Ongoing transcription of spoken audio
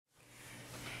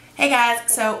Hey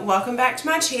guys, so welcome back to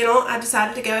my channel. I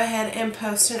decided to go ahead and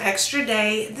post an extra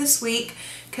day this week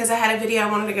because I had a video I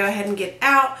wanted to go ahead and get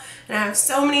out, and I have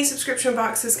so many subscription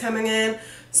boxes coming in,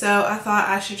 so I thought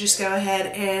I should just go ahead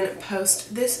and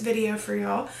post this video for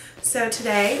y'all. So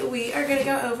today we are going to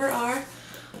go over our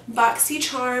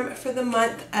Boxycharm for the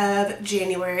month of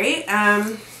January.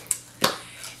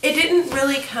 It didn't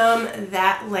really come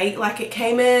that late, like it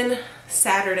came in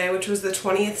Saturday, which was the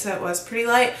 20th, so it was pretty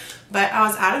late, but I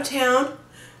was out of town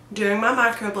doing my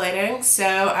microblading,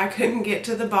 so I couldn't get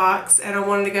to the box, and I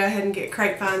wanted to go ahead and get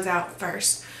crate finds out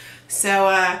first.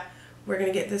 So we're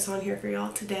gonna get this on here for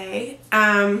y'all today.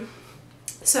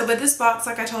 So with this box,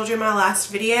 like I told you in my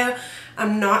last video,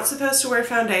 I'm not supposed to wear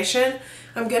foundation.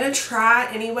 I'm gonna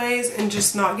try anyways and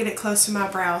just not get it close to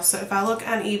my brows. So if I look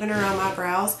uneven around my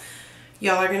brows,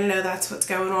 y'all are going to know that's what's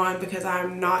going on, because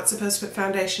I'm not supposed to put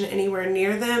foundation anywhere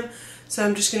near them. So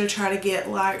I'm just going to try to get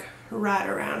like right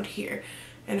around here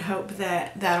and hope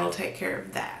that that'll take care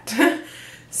of that.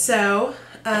 So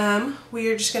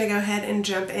we are just going to go ahead and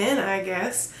jump in, I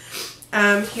guess.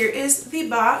 Here is the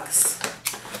box.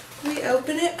 We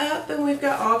open it up and we've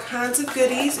got all kinds of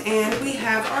goodies, and we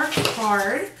have our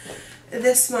card.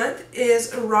 This month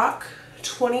is Rock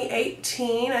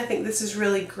 2018. I think this is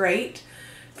really great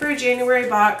for a January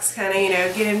box, kind of, you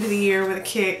know, get into the year with a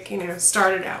kick, you know,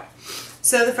 start it out.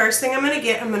 So the first thing I'm going to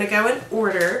get, I'm going to go in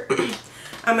order.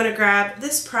 I'm going to grab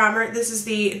this primer. This is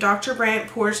the Dr.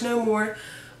 Brandt Pores No More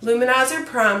Luminizer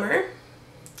Primer.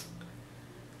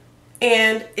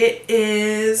 And it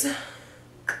is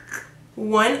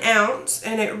 1 ounce,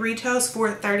 and it retails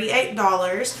for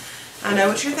 $38. I know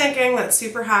what you're thinking, that's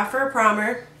super high for a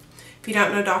primer. If you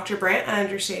don't know Dr. Brandt, I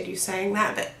understand you saying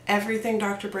that, but everything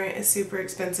Dr. Brandt is super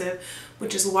expensive,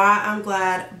 which is why I'm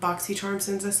glad Boxycharm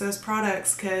sends us those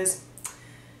products, because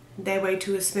they're way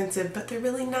too expensive, but they're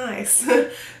really nice.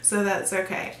 So that's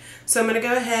okay. So I'm going to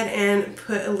go ahead and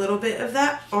put a little bit of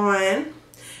that on.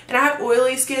 And I have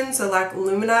oily skin, so like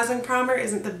luminizing primer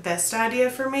isn't the best idea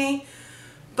for me,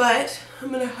 but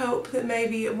I'm going to hope that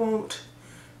maybe it won't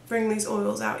bring these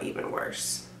oils out even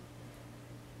worse.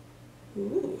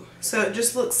 Ooh. So it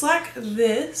just looks like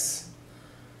this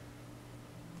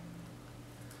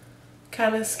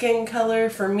kind of skin color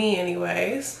for me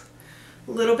anyways.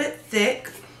 A little bit thick.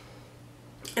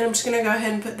 And I'm just going to go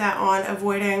ahead and put that on,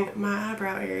 avoiding my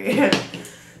eyebrow area.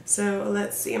 So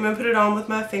let's see. I'm going to put it on with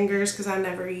my fingers because I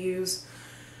never use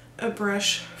a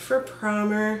brush for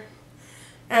primer.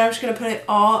 And I'm just going to put it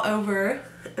all over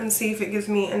and see if it gives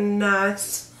me a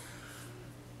nice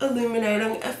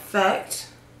illuminating effect.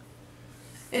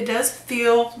 It does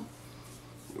feel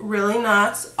really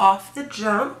nice off the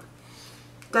jump.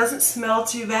 Doesn't smell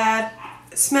too bad.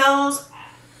 It smells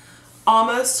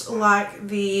almost like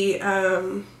the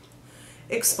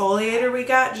exfoliator we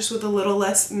got, just with a little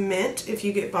less mint. If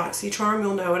you get Boxycharm,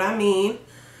 you'll know what I mean.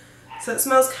 So it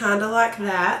smells kind of like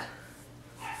that.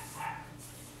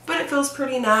 But it feels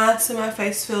pretty nice, and my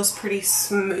face feels pretty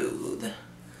smooth.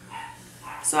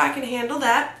 So I can handle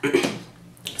that.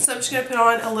 So I'm just going to put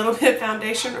on a little bit of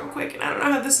foundation real quick, and I don't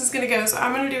know how this is going to go, so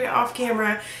I'm going to do it off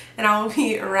camera, and I will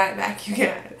be right back, you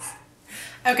guys.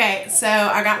 Okay, so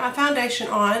I got my foundation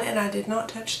on, and I did not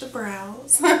touch the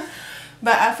brows.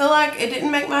 But I feel like it didn't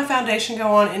make my foundation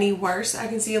go on any worse. I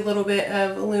can see a little bit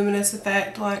of a luminous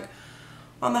effect, like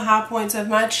on the high points of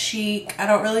my cheek. I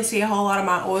don't really see a whole lot of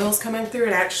my oils coming through.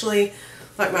 It actually,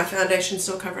 like, my foundation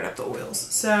still covered up the oils.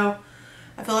 So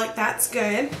I feel like that's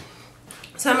good.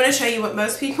 So I'm going to show you what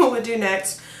most people would do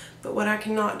next, but what I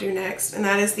cannot do next, and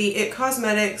that is the IT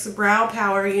Cosmetics Brow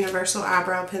Power Universal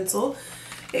Eyebrow Pencil.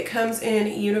 It comes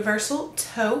in Universal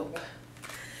Taupe,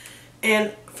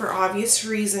 and for obvious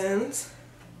reasons,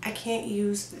 I can't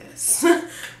use this,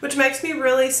 which makes me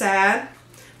really sad,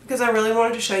 because I really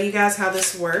wanted to show you guys how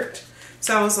this worked.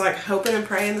 So I was like hoping and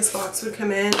praying this box would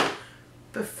come in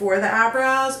before the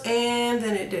eyebrows, and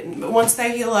then it didn't. But once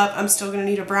they heal up, I'm still going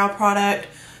to need a brow product.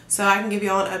 So I can give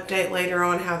y'all an update later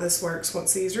on how this works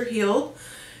once these are healed.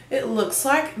 It looks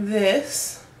like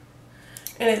this.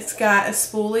 And it's got a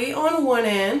spoolie on one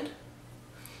end,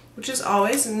 which is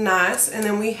always nice. And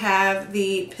then we have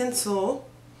the pencil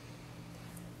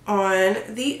on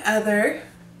the other.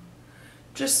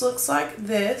 Just looks like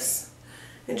this.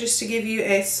 And just to give you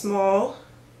a small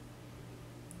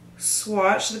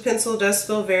swatch, the pencil does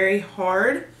feel very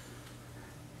hard.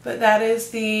 But that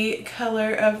is the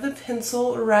color of the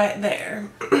pencil right there.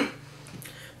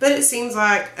 But it seems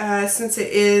like since it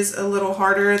is a little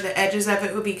harder, the edges of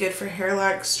it would be good for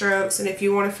hair-like strokes. And if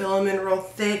you want to fill them in real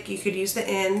thick, you could use the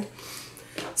end.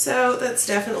 So that's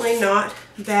definitely not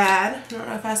bad. I don't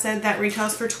know if I said that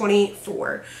retails for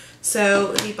 $24.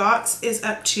 So the box is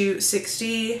up to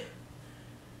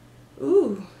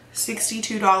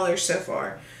 $62 so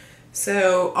far.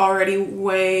 So already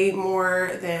way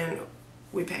more than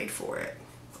we paid for it.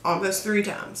 Almost 3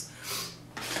 times.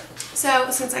 So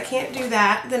since I can't do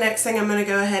that, the next thing I'm going to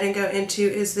go ahead and go into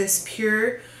is this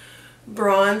Pure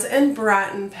Bronze and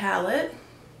Brighten palette.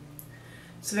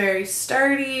 It's very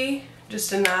sturdy,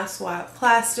 just a nice white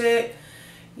plastic.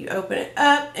 You open it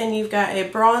up and you've got a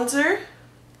bronzer,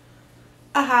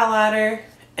 a highlighter,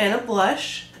 and a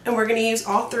blush. And we're going to use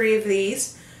all 3 of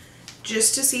these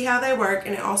just to see how they work,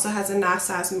 and it also has a nice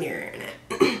size mirror in it.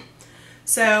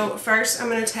 So first I'm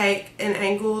going to take an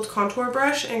angled contour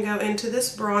brush and go into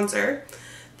this bronzer.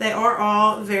 They are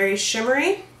all very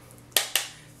shimmery,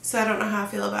 so I don't know how I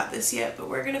feel about this yet, but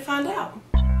we're going to find out.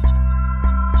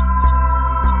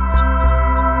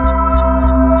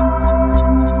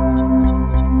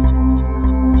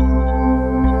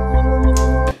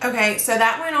 Okay, so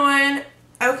that went on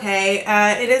okay.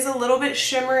 It is a little bit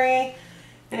shimmery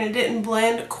and it didn't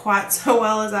blend quite so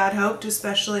well as I'd hoped,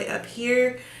 especially up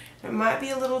here. It might be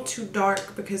a little too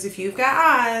dark because if you've got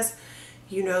eyes,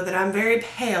 you know that I'm very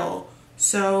pale.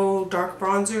 So dark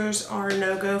bronzers are a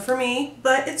no-go for me,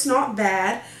 but it's not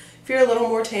bad. If you're a little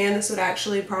more tan, this would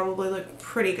actually probably look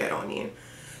pretty good on you.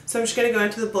 So I'm just going to go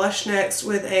into the blush next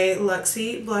with a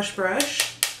Luxie blush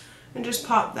brush and just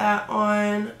pop that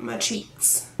on my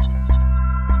cheeks.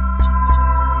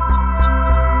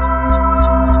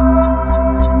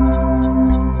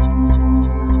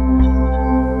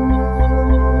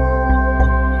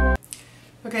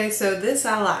 Okay, so this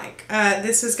I like.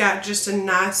 This has got just a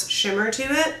nice shimmer to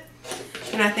it,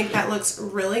 and I think that looks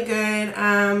really good.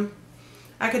 I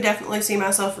could definitely see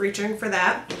myself reaching for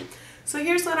that. So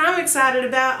here's what I'm excited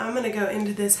about. I'm going to go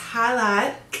into this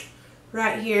highlight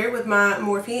right here with my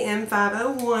Morphe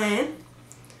M501,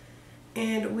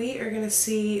 and we are going to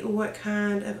see what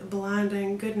kind of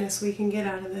blinding goodness we can get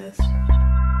out of this.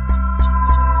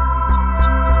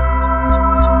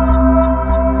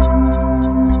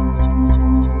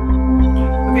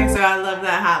 So I love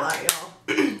that highlight, y'all.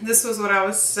 This was what I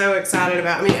was so excited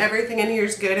about. I mean, everything in here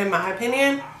is good in my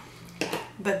opinion,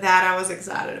 but that I was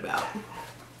excited about.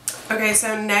 Okay,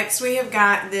 so next we have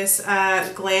got this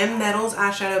Glam Metals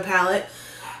eyeshadow palette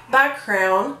by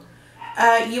Crown.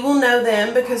 You will know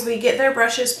them because we get their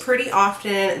brushes pretty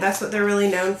often. That's what they're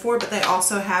really known for, but they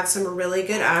also have some really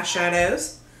good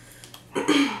eyeshadows.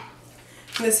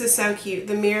 This is so cute.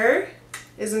 The mirror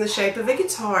is in the shape of a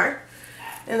guitar.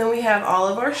 And then we have all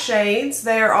of our shades.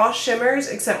 They are all shimmers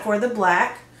except for the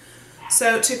black.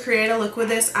 So to create a look with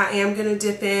this, I am going to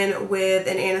dip in with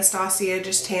an Anastasia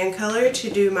just tan color to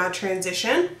do my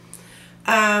transition.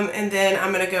 And then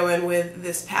I'm going to go in with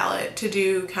this palette to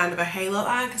do kind of a halo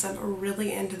eye because I'm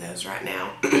really into those right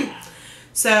now.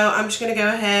 So I'm just going to go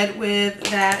ahead with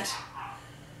that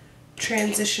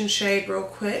transition shade real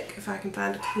quick if I can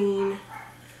find a clean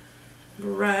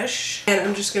brush, and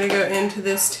I'm just going to go into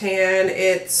this tan.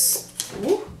 It's,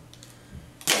 ooh,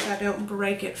 if I don't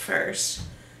break it first,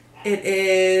 it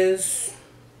is,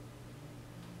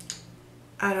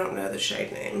 I don't know the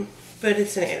shade name, but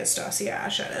it's an Anastasia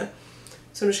eyeshadow.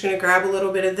 So I'm just going to grab a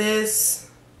little bit of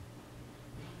this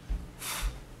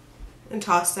and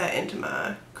toss that into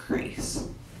my crease.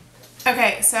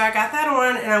 Okay, so I got that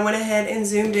on and I went ahead and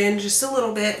zoomed in just a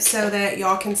little bit so that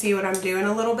y'all can see what I'm doing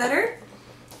a little better.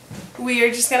 We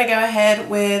are just going to go ahead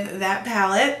with that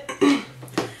palette,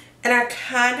 and I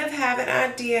kind of have an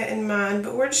idea in mind,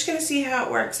 but we're just going to see how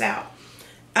it works out.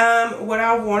 What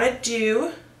I want to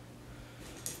do,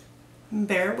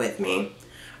 bear with me,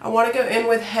 I want to go in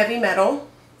with Heavy Metal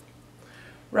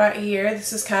right here.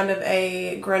 This is kind of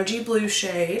a grungy blue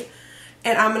shade,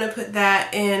 and I'm going to put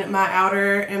that in my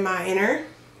outer and my inner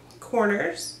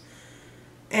corners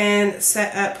and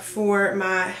set up for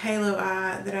my halo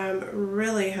eye that I'm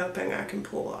really hoping I can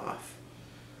pull off.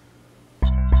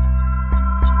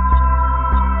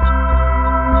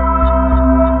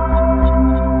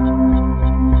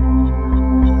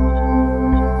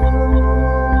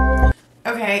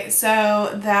 Okay,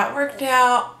 so that worked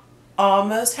out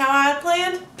almost how I had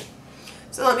planned.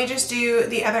 So let me just do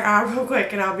the other eye real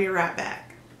quick and I'll be right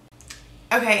back.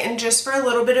 Okay, and just for a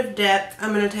little bit of depth,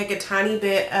 I'm going to take a tiny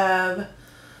bit of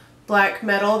black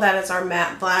metal, that is our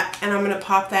matte black, and I'm going to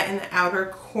pop that in the outer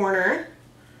corner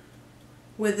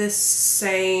with this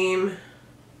same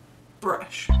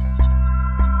brush.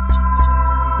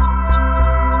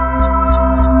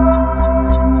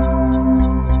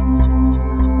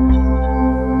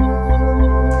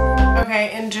 Okay,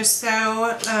 and just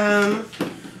so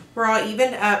we're all I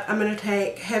evened up, I'm going to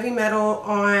take Heavy Metal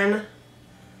on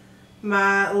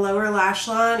my lower lash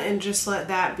line and just let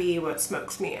that be what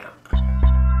smokes me out.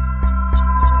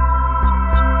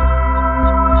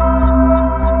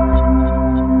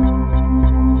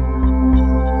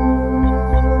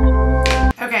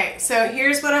 Okay, so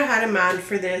here's what I had in mind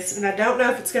for this, and I don't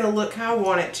know if it's going to look how I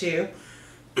want it to,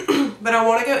 but I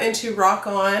want to go into Rock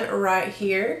On right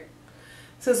here.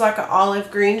 This is like an olive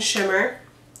green shimmer,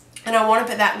 and I want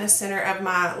to put that in the center of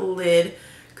my lid,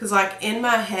 because like in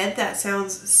my head that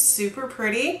sounds super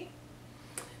pretty.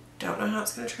 Don't know how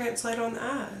it's going to translate on the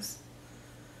eyes,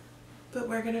 but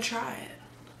we're going to try it.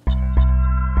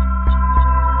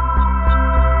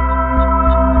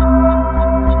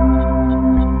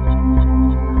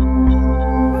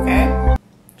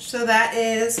 So that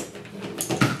is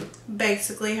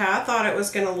basically how I thought it was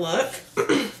going to look.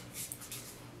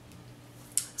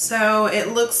 So it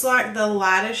looks like the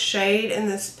lightest shade in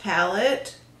this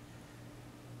palette.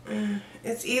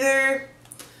 It's either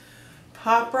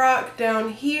Pop Rock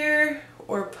down here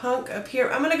or Punk up here.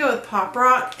 I'm going to go with Pop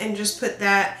Rock and just put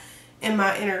that in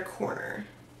my inner corner.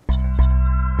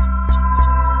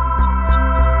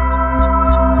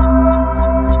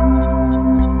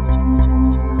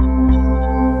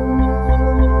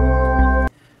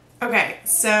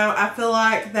 So I feel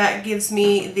like that gives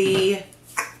me the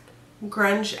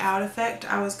grunge out effect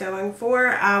I was going for.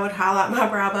 I would highlight my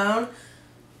brow bone,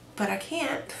 but I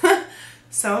can't,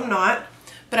 so I'm not.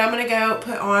 But I'm going to go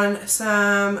put on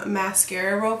some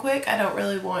mascara real quick. I don't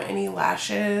really want any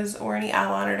lashes or any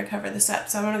eyeliner to cover this up,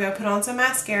 so I'm going to go put on some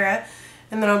mascara,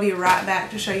 and then I'll be right back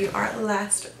to show you our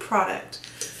last product.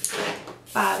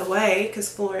 By the way,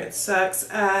 because Florence sucks,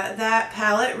 that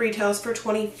palette retails for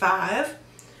 $25.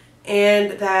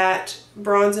 And that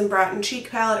Bronze and Brighten Cheek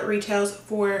palette retails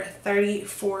for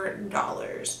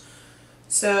 $34.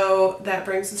 So that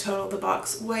brings the total of the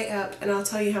box way up, and I'll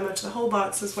tell you how much the whole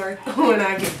box is worth when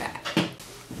I get back.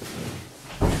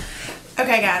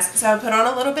 Okay guys, so I put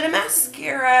on a little bit of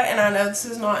mascara, and I know this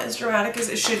is not as dramatic as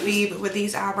it should be, but with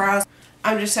these eyebrows,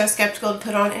 I'm just so skeptical to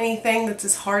put on anything that's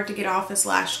as hard to get off as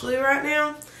lash glue right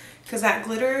now, because that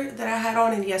glitter that I had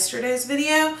on in yesterday's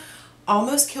video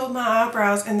almost killed my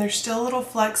eyebrows, and there's still little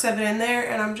flecks of it in there,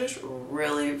 and I'm just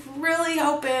really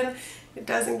hoping it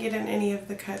doesn't get in any of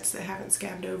the cuts that haven't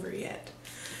scabbed over yet.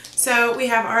 So we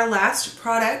have our last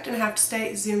product, and I have to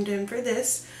stay zoomed in for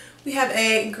this. We have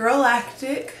a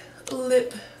Girlactic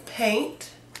lip paint,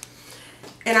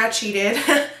 and I cheated.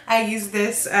 I used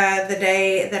this the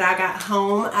day that I got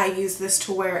home. I used this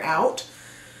to wear out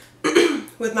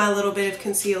with my little bit of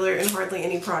concealer and hardly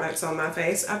any products on my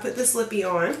face. I put this lippy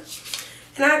on,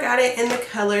 and I got it in the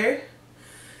color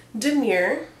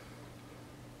Demure.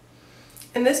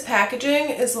 And this packaging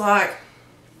is like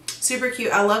super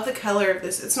cute. I love the color of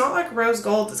this. It's not like rose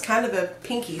gold. It's kind of a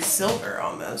pinky silver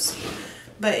almost,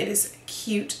 but it is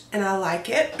cute and I like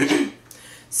it.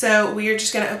 So we are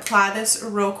just going to apply this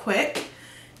real quick,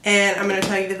 and I'm going to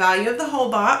tell you the value of the whole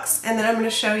box, and then I'm going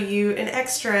to show you an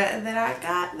extra that I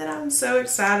got that I'm so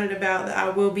excited about that I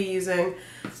will be using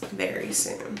very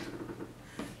soon.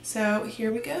 So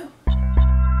here we go.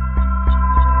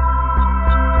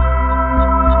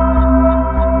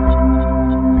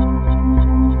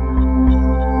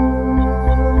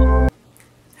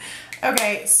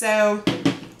 Okay, so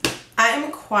I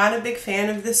am quite a big fan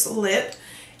of this lip.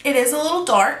 It is a little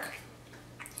dark,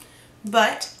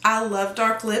 but I love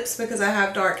dark lips because I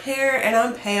have dark hair and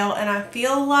I'm pale, and I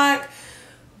feel like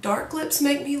dark lips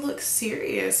make me look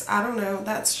serious. I don't know,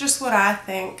 that's just what I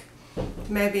think.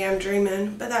 Maybe I'm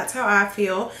dreaming, but that's how I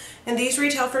feel. And these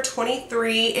retail for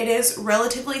 $23. It is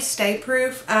relatively stay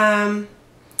proof. I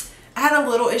had a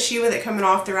little issue with it coming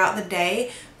off throughout the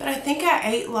day, but I think I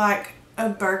ate like a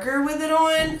burger with it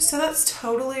on, so that's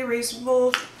totally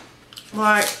reasonable.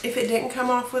 Like, if it didn't come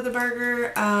off with a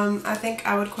burger, I think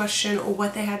I would question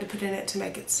what they had to put in it to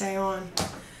make it stay on.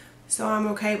 So I'm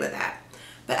okay with that.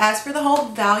 But as for the whole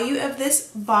value of this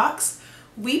box,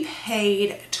 we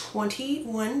paid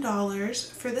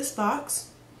 $21 for this box.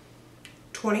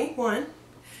 21.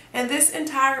 And this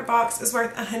entire box is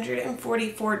worth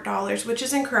 $144, which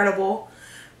is incredible.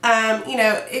 You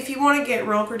know, if you want to get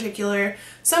real particular,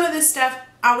 some of this stuff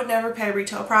I would never pay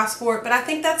retail price for it, but I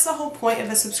think that's the whole point of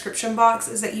a subscription box,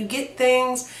 is that you get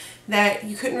things that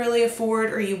you couldn't really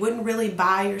afford or you wouldn't really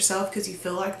buy yourself because you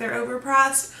feel like they're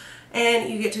overpriced, and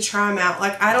you get to try them out.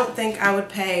 Like, I don't think I would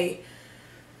pay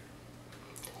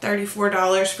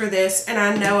 $34 for this, and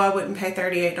I know I wouldn't pay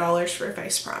 $38 for a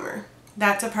face primer.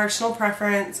 That's a personal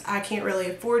preference. I can't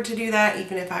really afford to do that,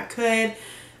 even if I could.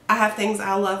 I have things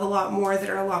I love a lot more that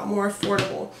are a lot more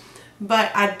affordable.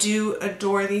 but I do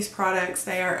adore these products.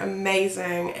 They are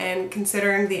amazing, and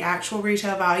considering the actual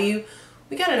retail value,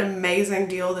 we got an amazing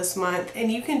deal this month,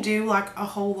 and you can do like a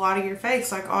whole lot of your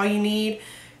face. Like all you need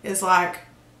is like,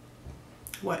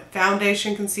 what,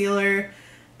 foundation, concealer,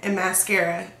 and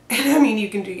mascara. And I mean, you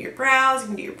can do your brows, you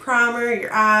can do your primer,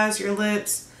 your eyes, your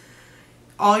lips,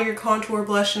 all your contour,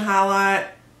 blush, and highlight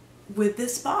with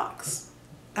this box.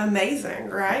 Amazing,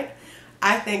 right?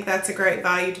 I think that's a great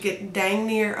value to get dang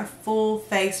near a full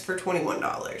face for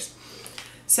 $21.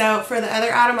 So for the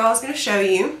other item I was going to show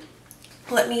you,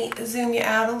 let me zoom you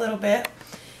out a little bit.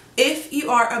 If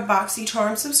you are a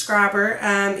Boxycharm subscriber,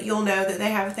 you'll know that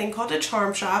they have a thing called a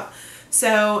charm shop.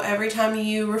 So every time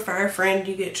you refer a friend,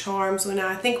 you get charms.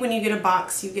 I think when you get a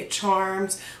box, you get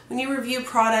charms. When you review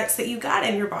products that you got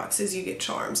in your boxes, you get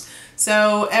charms.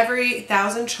 So every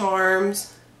 1,000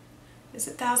 charms, is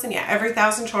it 1,000? Yeah, every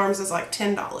 1,000 charms is like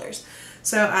 $10.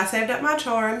 So I saved up my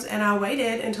charms and I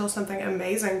waited until something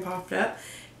amazing popped up.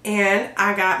 And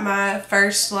I got my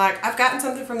first, like, I've gotten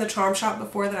something from the charm shop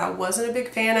before that I wasn't a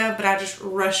big fan of, but I just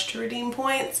rushed to redeem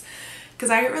points because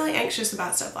I get really anxious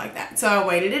about stuff like that. So I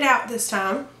waited it out this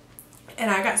time, and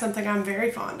I got something I'm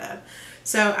very fond of.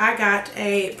 So I got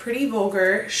a Pretty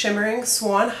Vulgar Shimmering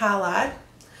Swan Highlight.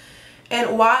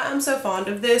 And why I'm so fond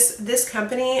of this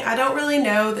company, I don't really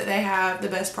know that they have the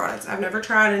best products. I've never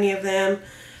tried any of them.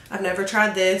 I've never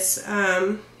tried this.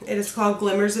 It is called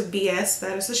Glimmers of BS.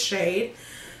 That is the shade.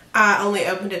 I only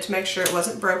opened it to make sure it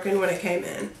wasn't broken when it came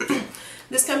in.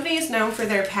 This company is known for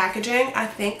their packaging, I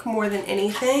think, more than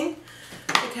anything.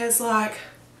 Because, like,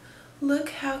 look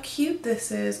how cute this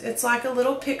is. It's like a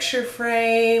little picture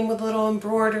frame with little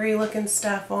embroidery looking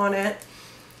stuff on it.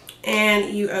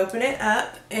 And you open it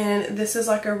up, and this is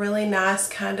like a really nice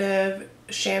kind of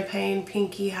champagne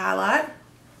pinky highlight.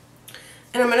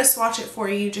 And I'm going to swatch it for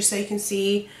you just so you can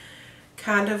see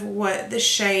kind of what the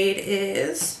shade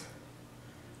is.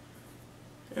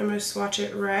 I'm going to swatch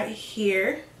it right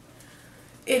here.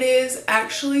 It is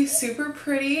actually super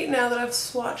pretty now that I've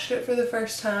swatched it for the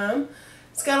first time.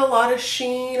 It's got a lot of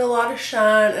sheen, a lot of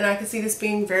shine, and I can see this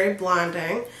being very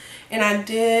blinding. And I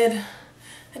did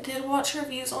watch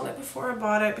reviews on it before I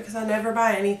bought it, because I never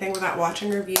buy anything without watching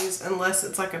reviews unless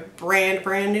it's like a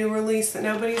brand new release that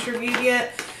nobody's reviewed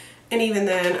yet. And even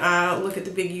then, I look at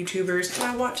the big YouTubers and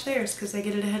I watch theirs because they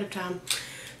get it ahead of time.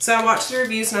 So I watched the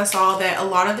reviews and I saw that a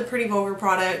lot of the Pretty Vulgar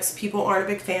products people aren't a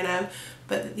big fan of,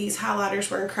 but these highlighters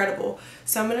were incredible.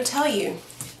 So I'm going to tell you,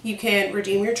 you can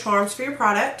redeem your charms for your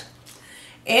product,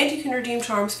 and you can redeem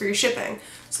charms for your shipping.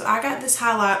 So I got this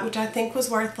highlight, which I think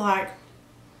was worth like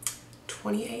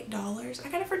 $28. I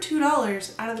got it for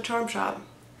 $2 out of the charm shop.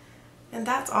 And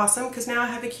that's awesome, because now I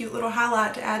have a cute little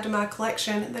highlight to add to my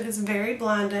collection that is very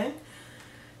blinding.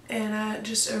 And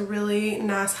just a really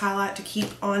nice highlight to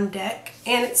keep on deck.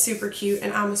 And it's super cute,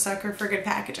 and I'm a sucker for good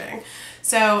packaging.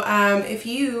 So if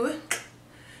you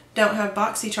don't have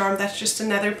Boxycharm, that's just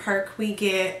another perk we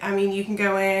get. I mean, you can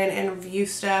go in and review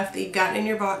stuff that you've gotten in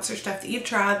your box or stuff that you've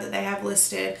tried that they have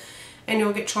listed, and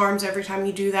you'll get charms every time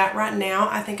you do that. Right now,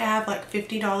 I think I have like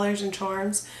 $50 in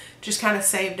charms just kind of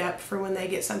saved up for when they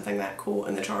get something that cool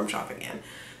in the charm shop again.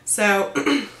 So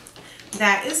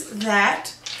that is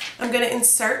that. I'm going to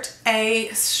insert a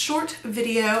short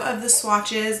video of the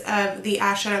swatches of the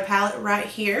eyeshadow palette right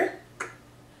here.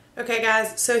 Okay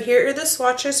guys, so here are the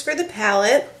swatches for the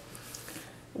palette.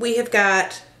 We have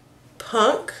got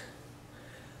Punk,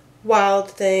 Wild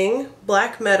Thing,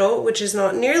 Black Metal, which is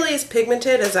not nearly as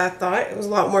pigmented as I thought. It was a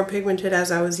lot more pigmented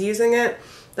as I was using it.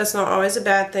 That's not always a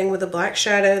bad thing with a black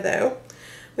shadow though.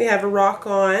 We have a Rock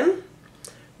On,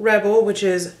 Rebel, which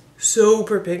is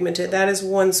super pigmented. That is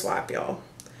one swipe, y'all.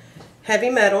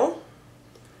 Heavy Metal.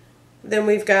 Then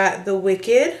we've got the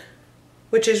Wicked,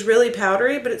 which is really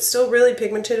powdery, but it's still really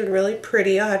pigmented and really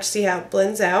pretty. I'll have to see how it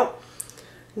blends out.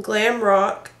 Glam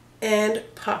Rock and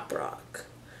Pop Rock.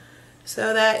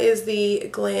 So that is the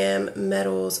Glam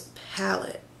Metals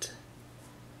palette.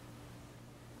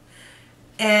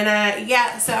 And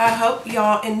yeah, so I hope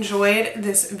y'all enjoyed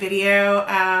this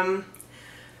video.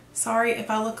 Sorry if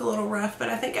I look a little rough, but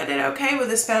I think I did okay with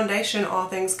this foundation, all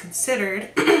things considered.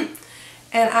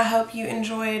 And I hope you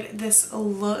enjoyed this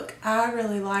look. I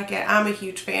really like it. I'm a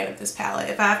huge fan of this palette.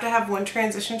 If I have to have one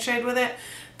transition shade with it,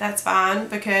 that's fine,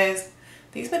 because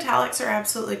these metallics are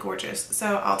absolutely gorgeous.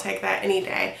 So I'll take that any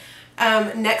day.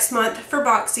 Next month for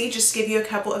Boxy, just to give you a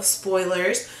couple of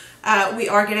spoilers, we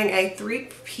are getting a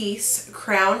 3-piece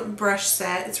crown brush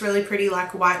set. It's really pretty,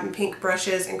 like white and pink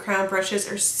brushes, and crown brushes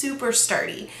are super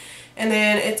sturdy. And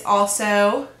then it's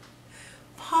also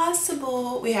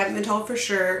possible, we haven't been told for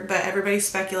sure, but everybody's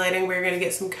speculating we're going to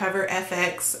get some Cover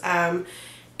FX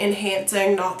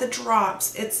enhancing, not the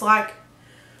drops. It's like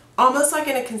almost like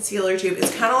in a concealer tube.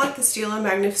 It's kind of like the Stila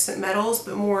Magnificent Metals,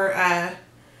 but more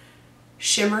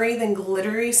shimmery than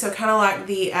glittery. So kind of like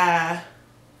the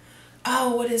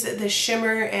oh, what is it, the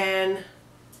shimmer and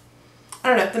I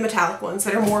don't know, the metallic ones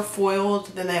that are more foiled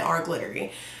than they are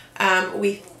glittery.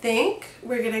 We think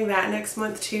we're getting that next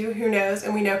month too, who knows.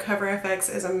 And we know Cover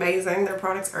FX is amazing. Their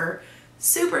products are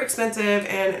super expensive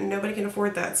and nobody can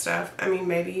afford that stuff. I mean,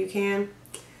 maybe you can,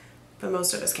 but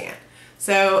most of us can't.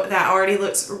 So that already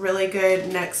looks really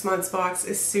good. Next month's box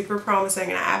is super promising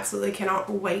and I absolutely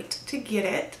cannot wait to get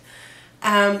it.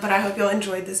 But I hope y'all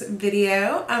enjoyed this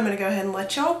video. I'm going to go ahead and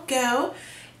let y'all go,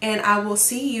 and I will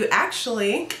see you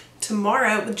actually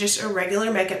tomorrow with just a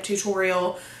regular makeup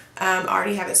tutorial. I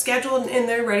already have it scheduled and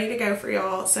they're ready to go for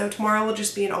y'all. So tomorrow will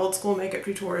just be an old school makeup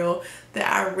tutorial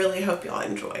that I really hope y'all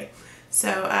enjoy.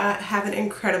 So have an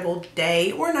incredible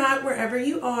day or night wherever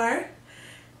you are,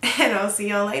 and I'll see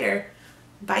y'all later.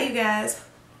 Bye, you guys.